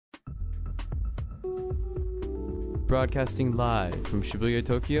Broadcasting live from Shibuya,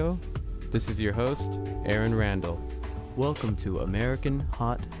 Tokyo, this is your host, Aaron Randall. Welcome to American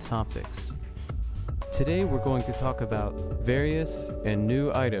Hot Topics. Today we're going to talk about various and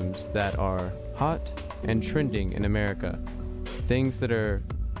new items that are hot and trending in America. Things that are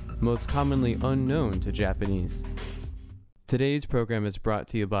most commonly unknown to Japanese. Today's program is brought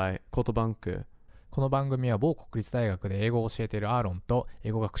to you by Kotobanku.この番組は某国立大学で英語を教えているアーロンと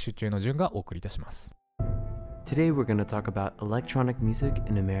英語学習中のジュンがお送りいたします。Today we're going to talk about electronic music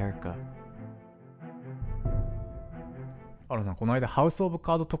in America. アーロンさん、この間ハウスオブ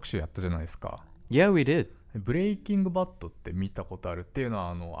カード特集やったじゃないですか。Yeah, we did. ブレイキングバットって見たことあるっていうの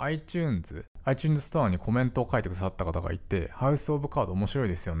はiTunes ストアにコメントを書いてくださった方がいて、ハウスオブカード面白い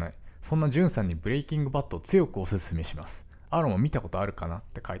ですよね。そんなジュンさんにブレイキングバットを強くおすすめします。アーロンも見たことあるかなっ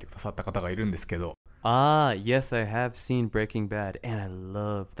て書いてくださった方がいるんですけど。Yes, I have seen Breaking Bad, and I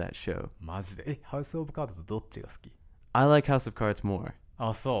love that show. マジでハウスオブカードとどっちが好き？ I like House of Cards more.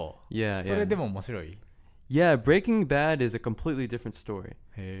 あ、そう。Yeah, それでも面白い？ Yeah, Breaking Bad is a completely different story.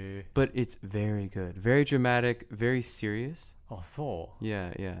 へー。 But it's very good. Very dramatic, very serious. あ、そう。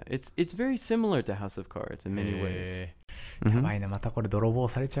Yeah. It's very similar to House of Cards in many ways. やばいな、またこれ泥棒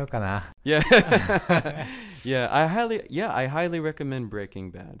されちゃうかな。Yeah. I highly recommend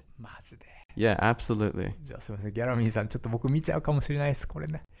Breaking Bad. マジで。Yeah, absolutely. じゃあすみません、ギャラミーさん、ちょっと僕見ちゃうかもしれないです、これ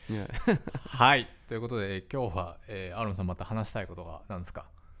ね。Yeah. はい。ということで、今日は、アーロンさんまた話したいことが何ですか？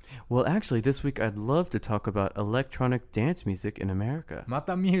 Well, actually, this week I'd love to talk about electronic dance music in America. ま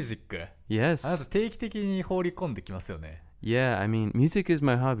たミュージック。あなた Yes. 定期的に放り込んできますよね。Yeah, I mean, music is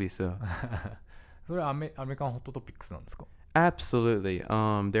my hobby, so. それはアメリカンホットトピックスなんですか？ Absolutely.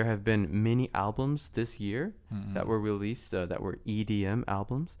 There have been many albums this year that were released that were EDM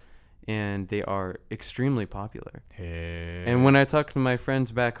albums, and they are extremely popular. へ And when I talk to my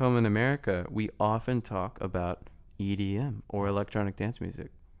friends back home in America, we often talk about EDM or electronic dance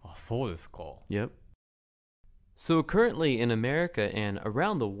music. あ、そうですか。Yep. So currently in America and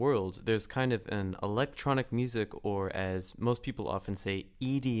around the world, there's kind of an electronic music, or as most people often say,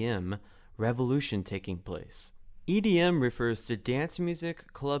 EDM revolution taking place. EDM refers to dance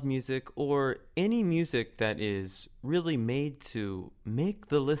music, club music, or any music that is really made to make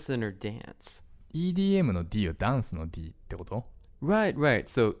the listener dance. EDM の D はダンスの D ってこと？ Right.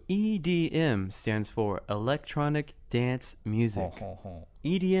 So EDM stands for electronic dance music. ほうほう。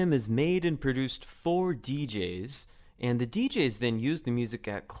 EDM is made and produced for DJs, and the DJs then use the music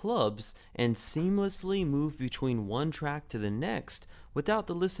at clubs and seamlessly move between one track to the next without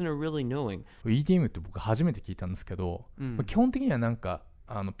the listener really knowing. EDM って僕初めて聞いたんですけど、基本的にはなんか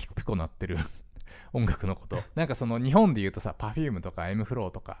ピコピコ鳴ってる音楽のこと。なんかその日本で言うとさ、Perfume とか M フロー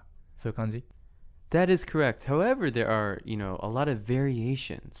とかそういう感じ？ That is correct. However, there are, a lot of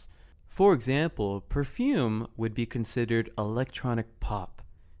variations. For example, Perfume would be considered electronic pop.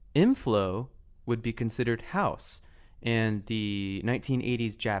 Inflow would be considered house. And the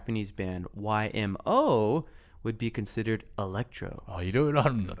 1980s Japanese band YMO would be considered electro. あ、いろいろあ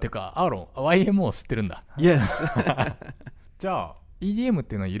るんだ。てか、アーロン、YMO 知ってるんだ。Yes. じゃあ、EDM っ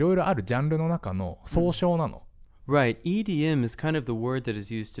ていうのはいろいろあるジャンルの中の総称なの？ Right. EDM is kind of the word that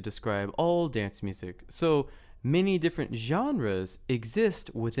is used to describe all dance music. So many different genres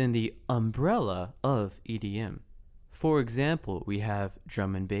exist within the umbrella of EDM. For example, we have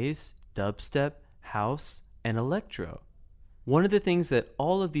drum and bass, dubstep, house, and electro. One of the things that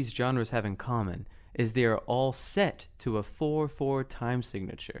all of these genres have in common is they are all set to a 4/4 time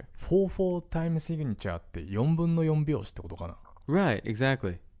signature. 4/4 タイムシグニチャーって4分の4拍子ってことかな？ Right,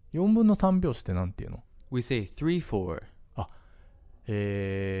 exactly. 4分の3拍子ってなんていうの？ We say 3/4. あ、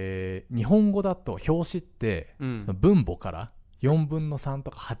日本語だと表紙って、その分母から4分の3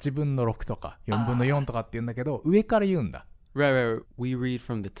とか8分の6とか4分の4とかって言うんだけど、上から言うんだ。Right. We read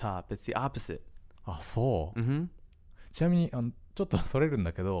from the top. It's the opposite. あ、そう。Mm-hmm. ちなみにちょっとそれるん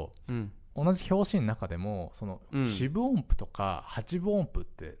だけど、同じ表紙の中でもその四分音符とか八分音符っ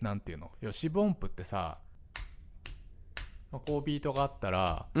てなんていうの？四分音符ってさ、こうビートがあった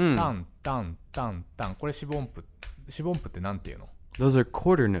ら、タンタンタンタン、これ四分音符ってなんていうの？ Those are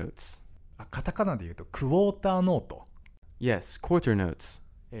quarter notes. あ、カタカナで言うとクォーターノート。Yes, quarter notes.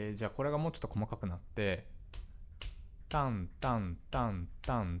 じゃあこれがもうちょっと細かくなって、タンタンタン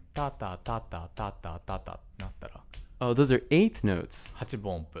タンタタタタタタタタってなったら、Oh, those are eighth notes. 八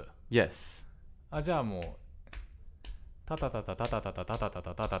分音符。Yes. あ、じゃあもうタタタタタタタタタタタ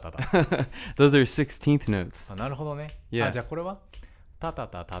タタタタタ。Those are 16th notes. あ、なるほどね。Yeah. あ、じゃあこれはタタ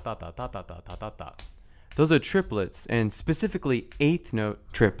タタタタタタタタタタ。Those are triplets, and specifically eighth note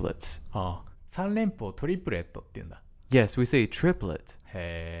triplets. あ、3連符をトリプレットって言うんだ。Yes, we say triplet.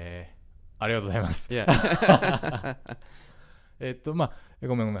 へえ。ありがとうございます。Yeah. まあ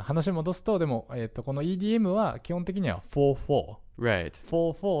ごめん話戻すと、でもこの EDM は基本的には 4/4 Right.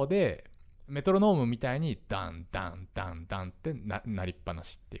 4/4 でメトロノームみたいにダンダンダンダンってなりっぱな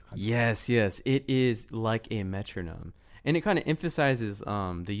しっていう感じ。Yes, yes. It is like a metronome. And it kind of emphasizes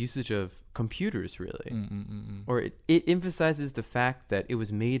the usage of computers, really. Or it emphasizes the fact that it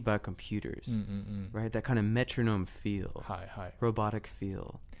was made by computers, right? That kind of metronome feel, はいはい。robotic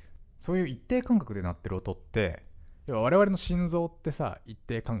feel. そういう一定間隔で鳴ってる音って、要は我々の心臓ってさ、一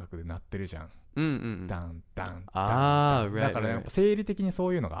定間隔で鳴ってるじゃん。ダンダンダン。Ah, だからね、やっぱ生理的にそ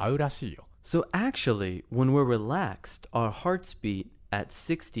ういうのが合うらしいよ。So actually, when we're relaxed, our hearts beat at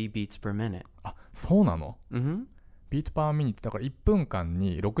 60 beats per minute. あ、そうなの？ Mm-hmm. ビートパーミニットだから1分間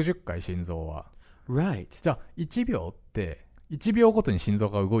に60回心臓は。Right. じゃあ1秒って1秒ごとに心臓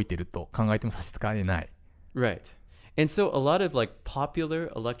が動いてると考えても差し支えない。Right. And so a lot of like popular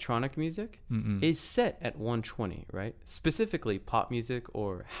electronic music is set at 120, right? Specifically pop music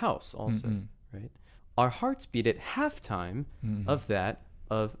or house also, right? Our hearts beat at halftime of that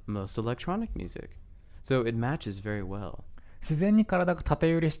of most electronic music. So it matches very well. 自然に体が縦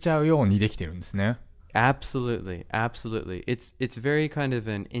揺れしちゃうようにできてるんですね。Absolutely, absolutely. It's very kind of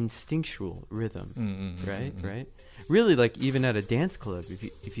an instinctual rhythm, right? Right? Really, like even at a dance club,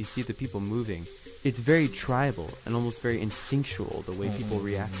 if you see the people moving, it's very tribal and almost very instinctual the way people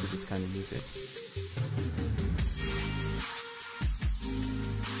react to this kind of music.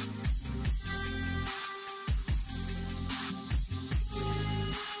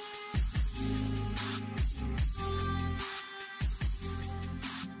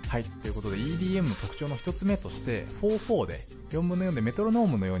 はい、ということで EDM の特徴の一つ目として 4/4 で4分の4でメトロノー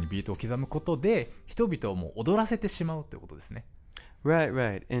ムのようにビートを刻むことで人々をもう踊らせてしまうということですね。Right,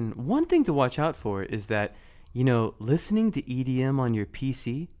 right. And one thing to watch out for is that, you know, listening to EDM on your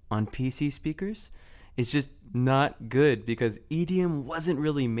PC, on PC speakers, is just not good because EDM wasn't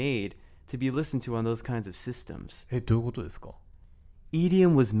really made to be listened to on those kinds of systems. どういうことですか？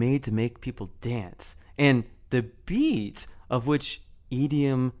 EDM was made to make people dance. And the beat of which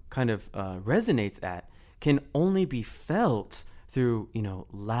EDM kind of resonates at can only be felt through, you know,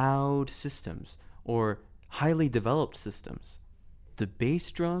 loud systems or highly developed systems. The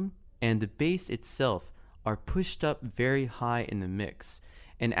bass drum and the bass itself are pushed up very high in the mix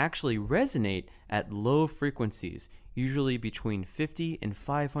and actually resonate at low frequencies, usually between 50 and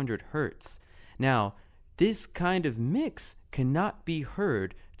 500 hertz. Now, this kind of mix cannot be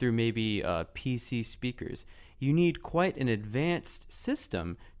heard through maybe PC speakers. You need quite an advanced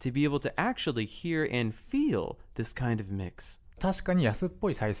system to be able to actually hear and feel this kind of mix. 確かに安っぽ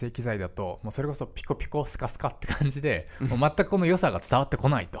い再生機材だともうそれこそピコピコスカスカって感じでもう全くこの良さが伝わってこ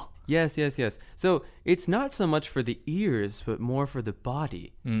ないと。Yes, yes, yes. So it's not so much for the ears, but more for the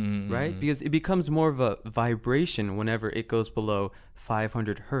body, right? Because it becomes more of a vibration whenever it goes below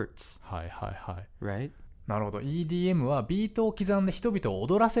 500 hertz. はいはいはい。Right? なるほど。 EDM はビートを刻んで人々を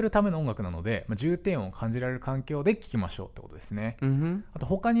踊らせるための音楽なので、重点を感じられる環境で聴きましょうってことですね。あと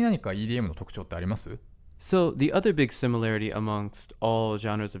他に何か EDM の特徴ってあります？ So the other big similarity amongst all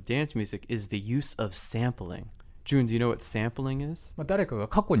genres of dance music is the use of sampling. June, do you know what sampling is? 誰かが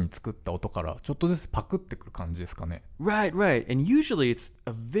過去に作った音からちょっとずつパクってくる感じですかね。Right, right. And usually it's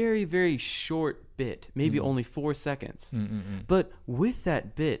a very, very short bit, maybe only 4 seconds. But with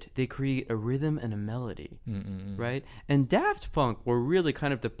that bit, they create a rhythm and a melody, right? And Daft Punk were really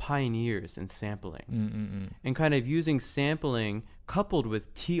kind of the pioneers in sampling. And kind of using sampling coupled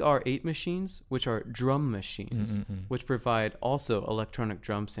with TR-8 machines, which are drum machines, which provide also electronic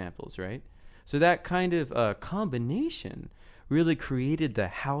drum samples, right? So that kind of combination really created the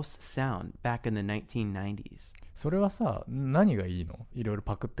house sound back in the 1990s. それはさ、何がいいの？いろいろ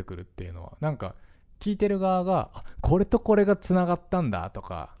パクってくるっていうのは。なんか聞いてる側がこれとこれがつながったんだと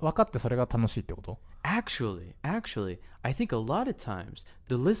か分かってそれが楽しいってこと？ Actually, I think a lot of times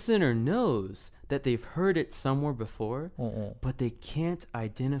the listener knows that they've heard it somewhere before, but they can't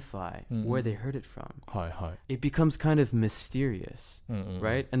identify where they heard it from. はいはい。 It becomes kind of mysterious,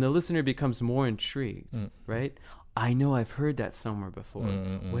 right? And the listener becomes more intrigued, right? I know I've heard that somewhere before.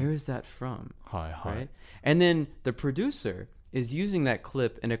 Where is that from? はいはい。 Right? And then the producer is using that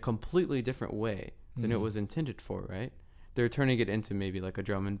clip in a completely different way than it was intended for, right? They're turning it into maybe like a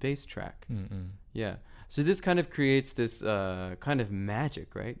drum and bass track. Yeah. So this kind of creates this kind of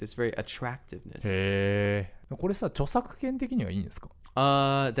magic, right? This very attractiveness. へえ。これさ、著作権的にはいいんですか？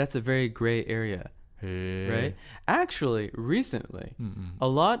 That's a very gray area. へえ。 Right? Actually, recently, a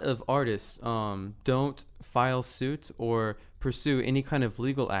lot of artists don't file suit or pursue any kind of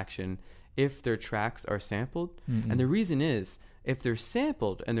legal action if their tracks are sampled. And the reason is if they're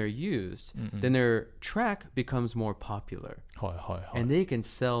sampled and they're used, then their track becomes more popular. はいはいはい。 And they can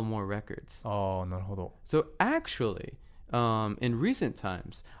sell more records. ああ、なるほど。 So actually, in recent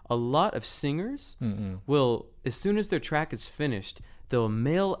times, a lot of singers will, as soon as their track is finished, they'll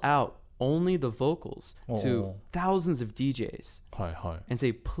mail out only the vocals to thousands of DJs はいはい。 and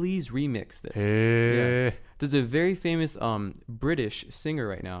say, please remix this. へえ。 There's a very famous British singer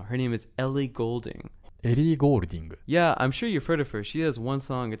right now. Her name is Ellie Goulding. エリー・ゴールディング。 Yeah, I'm sure you've heard of her. She has one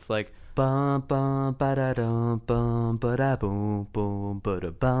song. It's like bum bum ba da dum bum ba da boom boom ba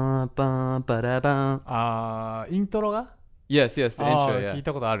da bum bum ba da bum. ああ、イントロが Yes, yes, the あ intro. ー Yeah, 聞い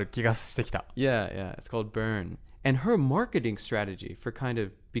たことある気がしてきた。 yeah, yeah. It's called Burn. And her marketing strategy for kind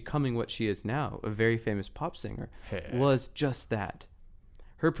of becoming what she is now, a very famous pop singer, へえ。 was just that.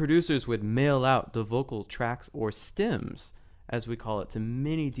 Her producers would mail out the vocal tracks or stems, as we call it, to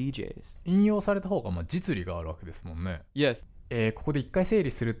many DJs. 引用された方がまあ実利があるわけですもんね。 Yes. ここで一回整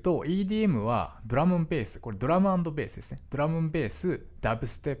理すると EDM はドラムベース、これドラム&ベースですね。ドラムベース、ダブ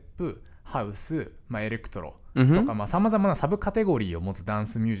ステップ、ハウス、エレクトロとかさまざまなサブカテゴリーを持つダン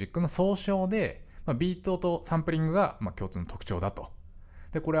スミュージックの総称で、ビートとサンプリングが共通の特徴だと。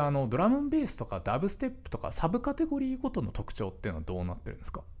でこれドラムベースとかダブステップとかサブカテゴリーごとの特徴っていうのはどうなってるんで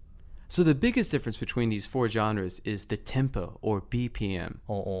すか？ So the biggest difference between these four genres is the tempo or BPM.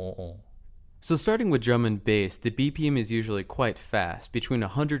 So starting with drum and bass, the BPM is usually quite fast, between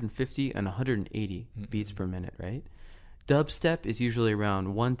 150 and 180 beats per minute, right? Dubstep is usually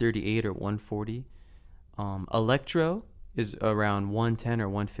around 138 or 140. Electro is around 110 or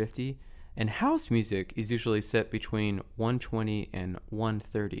 150. And house music is usually set between 120 and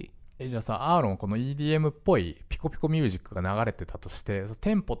 130. じゃあさ、アーロンこの EDM っぽいピコピコミュージックが流れてたとして、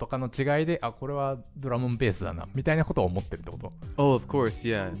テンポとかの違いで、これはドラムベースだなみたいなことを思ってるってこと？ Oh, of course,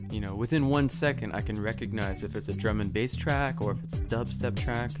 yeah. You know, within 1 second, I can recognize if it's a drum and bass track or if it's a dubstep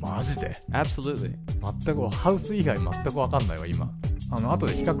track. マジで？ Absolutely. 全くハウス以外全く分かんないわ今。後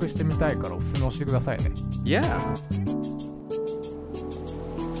で比較してみたいからおすすめしてくださいね。Yeah.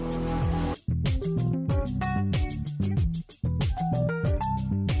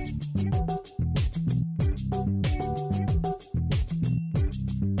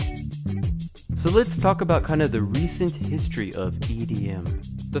 So let's talk about kind of the recent history of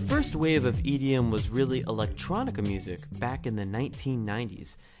EDM. The first wave of EDM was really electronica music back in the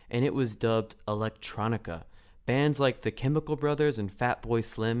 1990s, and it was dubbed electronica. Bands like the Chemical Brothers and Fatboy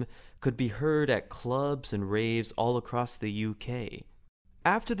Slim could be heard at clubs and raves all across the UK.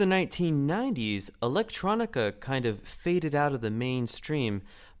 After the 1990s, electronica kind of faded out of the mainstream,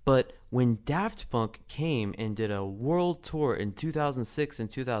 but when Daft Punk came and did a world tour in 2006 and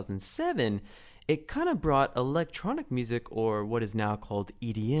 2007, it kind of brought electronic music, or what is now called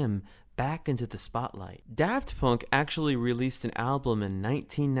EDM, back into the spotlight. Daft Punk actually released an album in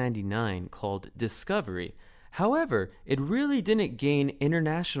 1999 called Discovery. However, it really didn't gain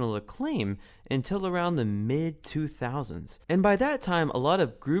international acclaim until around the mid-2000s. And by that time, a lot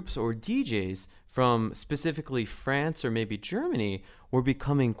of groups or DJs from specifically France or maybe Germany were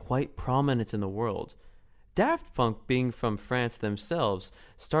becoming quite prominent in the world. Daft Punk, being from France themselves,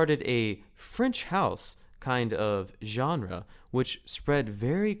 started a French house kind of genre, which spread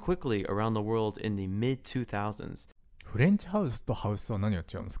very quickly around the world in the mid-2000s. フレンチハウスとハウスは何が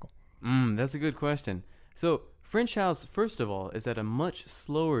違うんですか？ That's a good question. So, French house, first of all, is at a much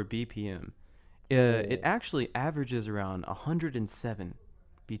slower BPM. It actually averages around 107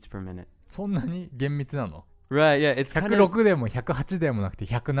 beats per minute. そんなに厳密なの？ Right, yeah, it's kind of 106でも108でもなくて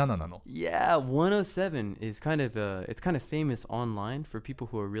107なの？ Yeah, 107 is kind of it's kind of famous online for people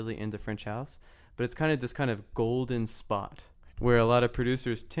who are really into French house, but it's kind of this kind of golden spot where a lot of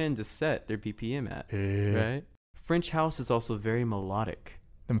producers tend to set their BPM at, right? French house is also very melodic.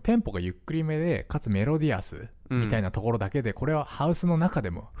 でもテンポがゆっくりめでかつメロディアスみたいなところだけで、これはハウスの中で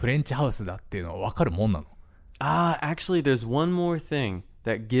もフレンチハウスだっていうのは分かるもんなの？ Actually, there's one more thing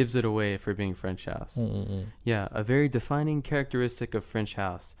that gives it away for being French house. Yeah, a very defining characteristic of French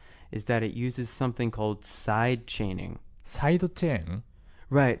house is that it uses something called side chaining. サイドチェーン？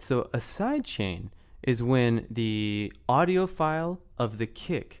 Right, so a side chain is when the audio file of the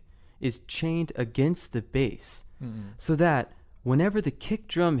kick is chained against the bass, so that whenever the kick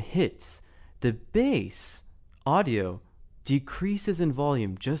drum hits, the bass audio decreases in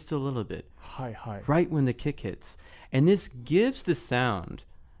volume just a little bit, はいはい。 right when the kick hits. And this gives the sound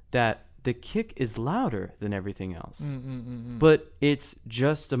that the kick is louder than everything else. But it's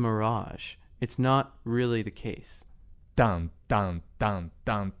just a mirage. It's not really the case. ダンダンダン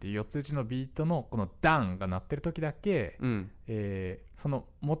ダンっていう4つ打ちのビートのこのダンが鳴ってる時だけ、その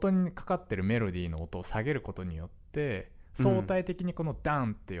元にかかってるメロディーの音を下げることによって相対的にこのダ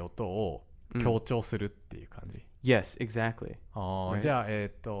ンっていう音を強調するっていう感じ。Yes, exactly. じゃ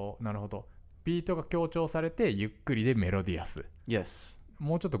あなるほど。ビートが強調されてゆっくりでメロディアス。Yes.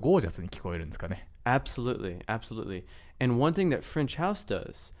 もうちょっとゴージャスに聞こえるんですかね。Absolutely, absolutely. And one thing that French house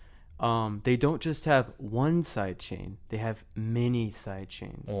does, they don't just have one side chain, they have many side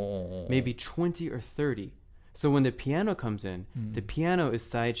chains, maybe 20 or 30. So when the piano comes in, the piano is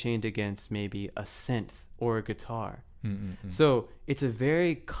side chained against maybe a synth or a guitar. So it's a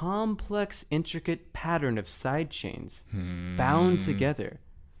very complex, intricate pattern of side chains bound together,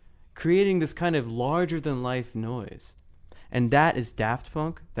 creating this kind of larger than life noise. And that is Daft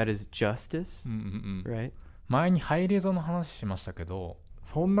Punk, that is Justice, right? 前にハイレゾの話しましたけど、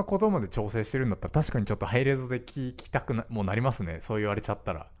そんなことまで調整してるんだったら確かにちょっとハイレゾで聞きたくもうなりますね。そう言われちゃっ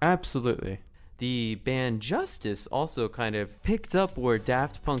たら。Absolutely. The band Justice also kind of picked up where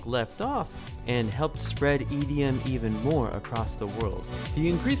Daft Punk left off and helped spread EDM even more across the world. The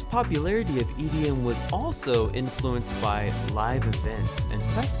increased popularity of EDM was also influenced by live events and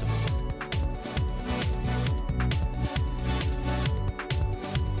festivals.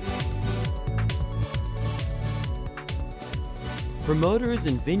 Promoters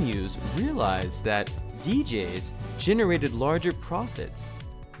and venues realized that DJs generated larger profits.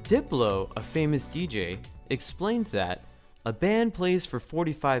 Diplo, a famous DJ, explained that a band plays for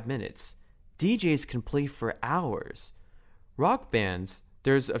 45 minutes. DJs can play for hours. Rock bands,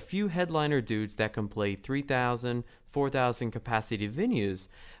 there's a few headliner dudes that can play 3,000, 4,000 capacity venues,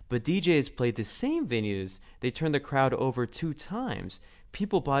 but DJs play the same venues. They turn the crowd over 2 times.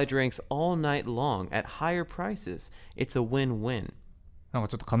 People buy drinks all night long at higher prices. It's a win-win. なんか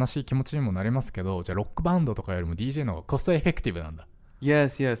ちょっと悲しい気持ちにもなりますけど、じゃあロックバンドとかよりも DJ の方がコストエフェクティブなんだ。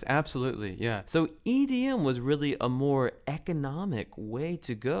Yes, yes, absolutely, yeah. So EDM was really a more economic way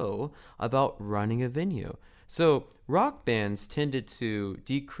to go about running a venue. So rock bands tended to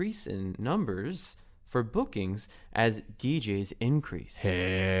decrease in numbers for bookings as DJs increase.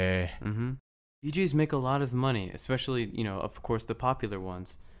 DJs make a lot of money, especially, of course, the popular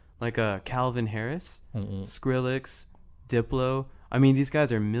ones, like Calvin Harris, Skrillex, Diplo. I mean, these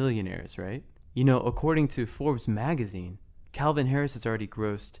guys are millionaires, right? According to Forbes magazine, Calvin Harris has already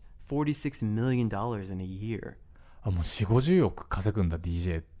grossed $46 million in a year. もう4、50億稼ぐんだ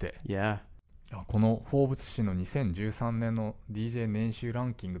DJ って。Yeah. このフォーブス誌の2013年の DJ 年収ラ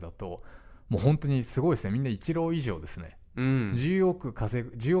ンキングだと、もう本当にすごいですね。みんな1浪以上ですね。10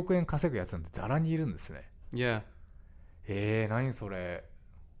億円稼ぐやつなんてザラにいるんですね。Yeah. 何それ。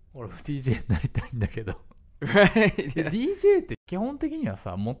俺も DJ になりたいんだけど。Right. Yeah. DJ って基本的には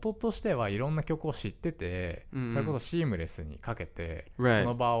さ、元としてはいろんな曲を知ってて、それこそシームレスにかけて、そ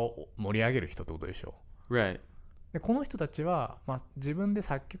の場を盛り上げる人ってことでしょ。Right. でこの人たちは、自分で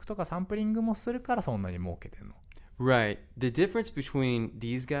作曲とかサンプリングもするからそんなに儲けてんの。Right. The difference between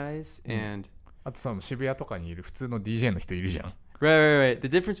these guys and あとさ、渋谷とかにいる普通の DJ の人いるじゃん。Right. The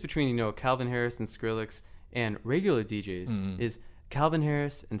difference between, Calvin Harris and Skrillex and regular DJs is Calvin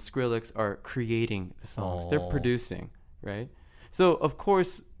Harris and Skrillex are creating the songs. They're producing, right? So, of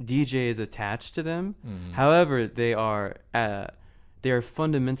course, DJ is attached to them. However, they are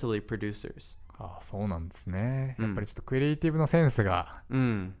fundamentally producers. そうなんですね。やっぱりちょっとクリエイティブのセンスが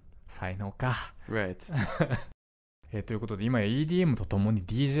才能か。Right. ということで今や EDM とともに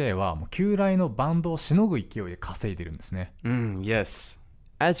DJ はもう旧来のバンドをしのぐ勢いで稼いでるんですね。Yes.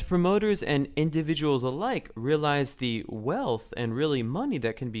 As promoters and individuals alike realize the wealth and really money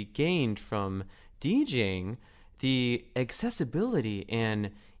that can be gained from DJing, the accessibility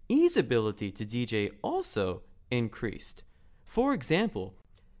and easeability to DJ also increased. For example,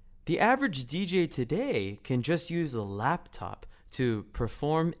 the average DJ today can just use a laptop to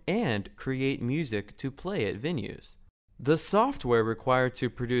perform and create music to play at venues. The software required to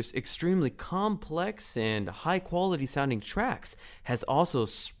produce extremely complex and high-quality sounding tracks has also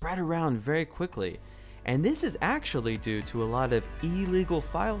spread around very quickly, and this is actually due to a lot of illegal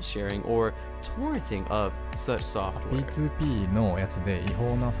file sharing or torrenting of such software. P2P のやつで違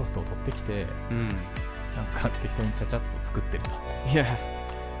法なソフトを取ってきて、なんか適当にちゃちゃっと作ってると。Yeah.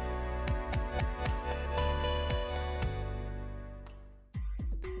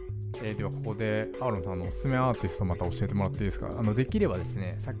 ではここでアーロンさんのおすすめアーティストまた教えてもらっていいですか。できればです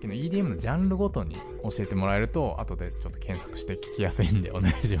ね、さっきの EDM のジャンルごとに教えてもらえると後でちょっと検索して聞きやすいんでお願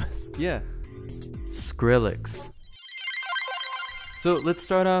いします。Yeah. Skrillex. So let's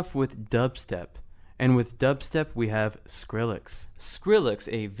start off with dubstep. And with dubstep, we have Skrillex.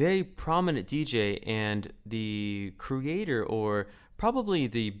 Skrillex, a very prominent DJ and the creator or probably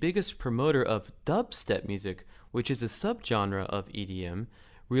the biggest promoter of dubstep music, which is a subgenre of EDM,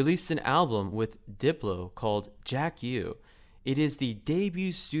 released an album with Diplo called Jack U. It is the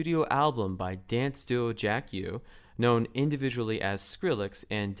debut studio album by dance duo Jack U, known individually as Skrillex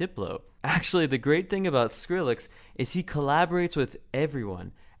and Diplo. Actually, the great thing about Skrillex is he collaborates with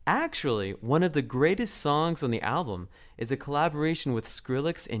everyone. Actually, one of the greatest songs on the album is a collaboration with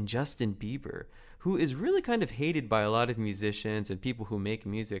Skrillex and Justin Bieber, who is really kind of hated by a lot of musicians and people who make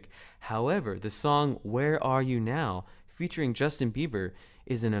music. However, the song Where Are You Now, featuring Justin Bieber,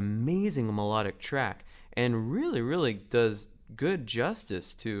 is an amazing melodic track and really does good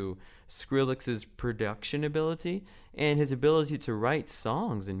justice to Skrillex's production ability and his ability to write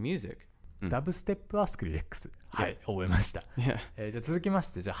songs and music. ダブステップはスクリレックス。はい、覚えました。Yeah. じゃあ続きま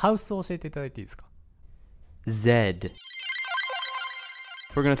して、じゃあハウスを教えていただいていいですか？ Zed.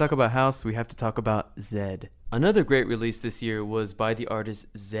 If we're going to talk about house, we have to talk about Zed. Another great release this year was by the artist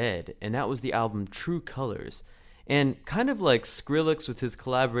Zed, and that was the album True Colors. And kind of like Skrillex with his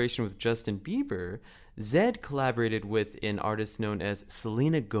collaboration with Justin Bieber, Zed collaborated with an artist known as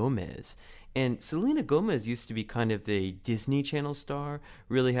Selena Gomez. And Selena Gomez used to be kind of the Disney Channel star,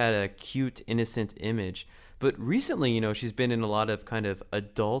 really had a cute, innocent image. But recently, she's been in a lot of kind of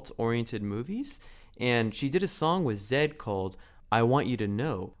adult-oriented movies. And she did a song with Zed called I Want You to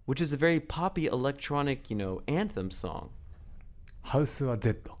Know, which is a very poppy electronic, anthem song. ハウスは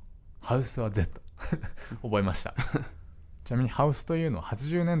Z。ハウスは Z。覚えました。ちなみにハウスというのは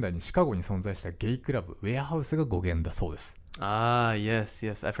80年代にシカゴに存在したゲイクラブウェアハウスが語源だそうです。Ah, yes.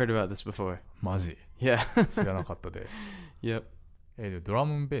 I've heard about this before. マジ Yeah. 知らなかったです。Yep. ドラ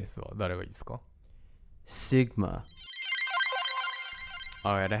ムンベースは誰がいいですか？ Sigma.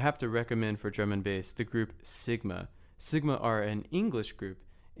 Alright, I have to recommend for drum and bass the group Sigma. Sigma are an English group,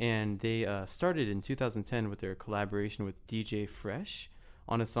 and they started in 2010 with their collaboration with DJ Fresh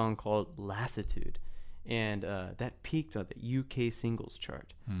on a song called Lassitude. And that peaked on the UK singles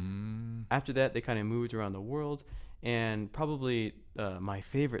chart. After that, they kind of moved around the world, and probably my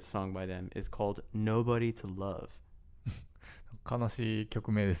favorite song by them is called Nobody to Love. 悲しい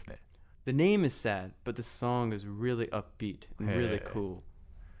曲名ですね。The name is sad, but the song is really upbeat and really cool.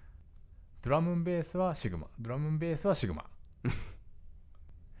 ドラムンベースはシグマ。ドラムンベースはシグマ。い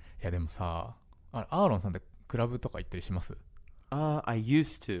やでもさ、アーロンさんってクラブとか行ったりします？I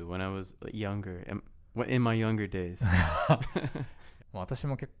used to when I was younger, in my younger days. 私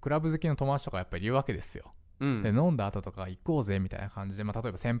も結構クラブ好きの友達とかやっぱりいるわけですよ。で飲んだ後とか行こうぜみたいな感じで、例え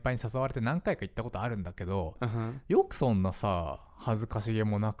ば先輩に誘われて何回か行ったことあるんだけど、よくそんなさ恥ずかしげ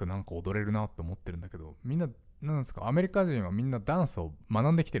もなくなんか踊れるなって思ってるんだけど、みんななんですか？アメリカ人はみんなダンスを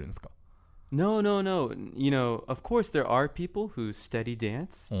学んできてるんですか？ No. Of course there are people who study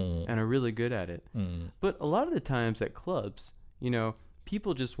dance and are really good at it. But a lot of the times at clubs,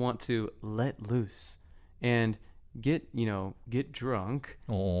 people just want to let loose and get drunk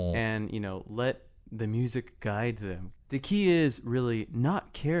and, let the music guide them. The key is really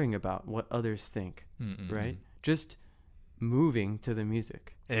not caring about what others think, right? Just moving to the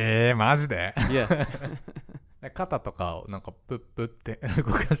music. マジで？ Yeah. 肩とかをなんかプップって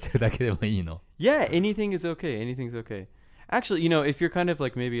動かしてるだけでもいいの？ Yeah, anything is okay. Anything's okay. Actually, if you're kind of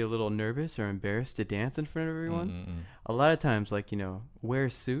like maybe a little nervous or embarrassed to dance in front of everyone, a lot of times like, wear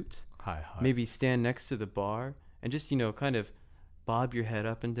a suit, maybe stand next to the bar and just, kind of bob your head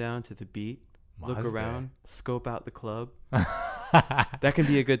up and down to the beat, look around, scope out the club. That can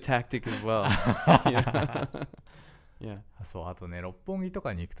be a good tactic as well. Yeah. そう、あとね、六本木と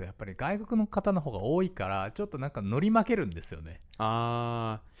かに行くとやっぱり外国の方の方が多いからちょっとなんか乗り負けるんですよね。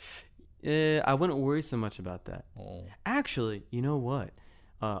I wouldn't worry so much about that. Actually, you know what?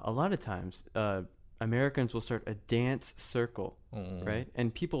 A lot of times, Americans will start a dance circle, right?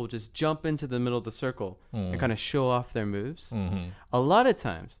 And people will just jump into the middle of the circle and kind of show off their moves. A lot of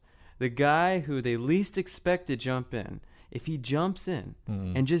times, the guy who they least expect to jump in, if he jumps in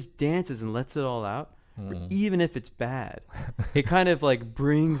and just dances and lets it all out, even if it's bad, it kind of like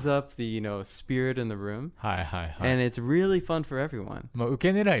brings up the spirit in the room, and it's really fun for everyone. まあ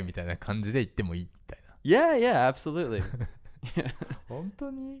受け狙いみたいな感じで行ってもいいみたいな。Yeah, absolutely. 本当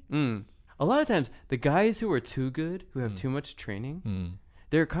に？ A lot of times, the guys who are too good, who have too much training,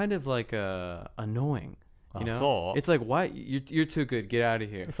 they're kind of like annoying. So? It's like, why you're too good, get out of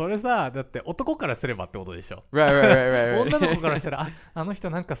here. それさ、だって男からすればってことでしょ。Right. 女の子からしたら、あの人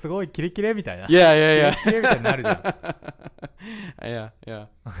なんかすごいキレキレみたいな。Yeah. キレキレみたいになるじゃん。Yeah.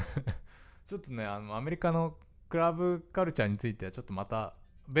 ちょっとね、アメリカのクラブカルチャーについてはちょっとまた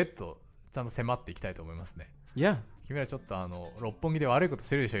別途ちゃんと迫っていきたいと思いますね。Yeah. 君らちょっと六本木で悪いことし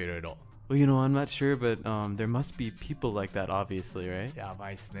てるでしょ、いろいろ。Well, I'm not sure, but there must be people like that, obviously, right? や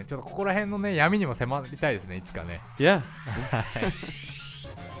ばいっすね。ちょっとここら辺のね、闇にも迫りたいですね、いつかね。Yeah.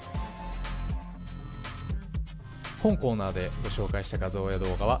 本コーナーでご紹介した画像や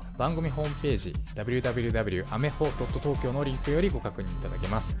動画は番組ホームページ www.ameho.tokyo のリンクよりご確認いただけ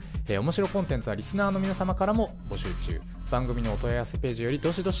ます。面白コンテンツはリスナーの皆様からも募集中。番組のお問い合わせページより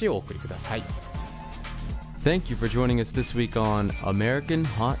どしどしお送りください。Thank you for joining us this week on American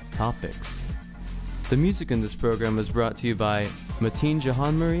Hot Topics. The music in this program is brought to you by Mateen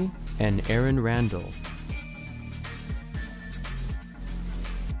Jahanmuri and Aaron Randall.